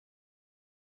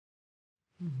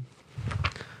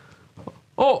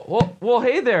Oh, well,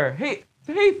 hey there. Hey,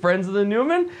 friends of the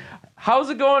Newman. How's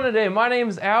it going today? My name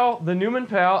is Al, the Newman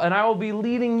Pal, and I will be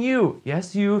leading you.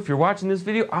 Yes, you, if you're watching this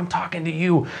video, I'm talking to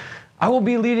you. I will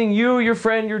be leading you, your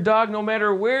friend, your dog, no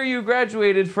matter where you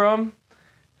graduated from,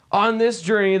 on this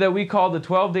journey that we call the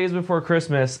 12 Days Before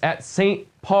Christmas at St.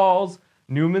 Paul's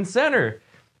Newman Center.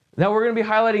 Now we're going to be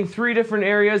highlighting 3 different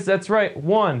areas. That's right,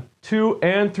 1, 2,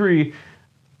 and 3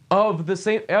 of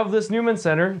this Newman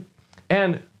Center,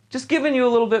 and just giving you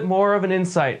a little bit more of an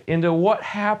insight into what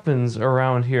happens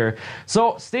around here.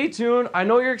 So stay tuned. I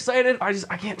know you're excited. I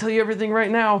can't tell you everything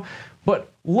right now,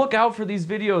 but look out for these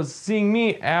videos, seeing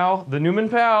me, Al, the Newman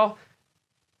Pal,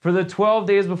 for the 12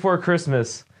 Days Before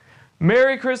Christmas.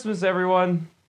 Merry Christmas, everyone.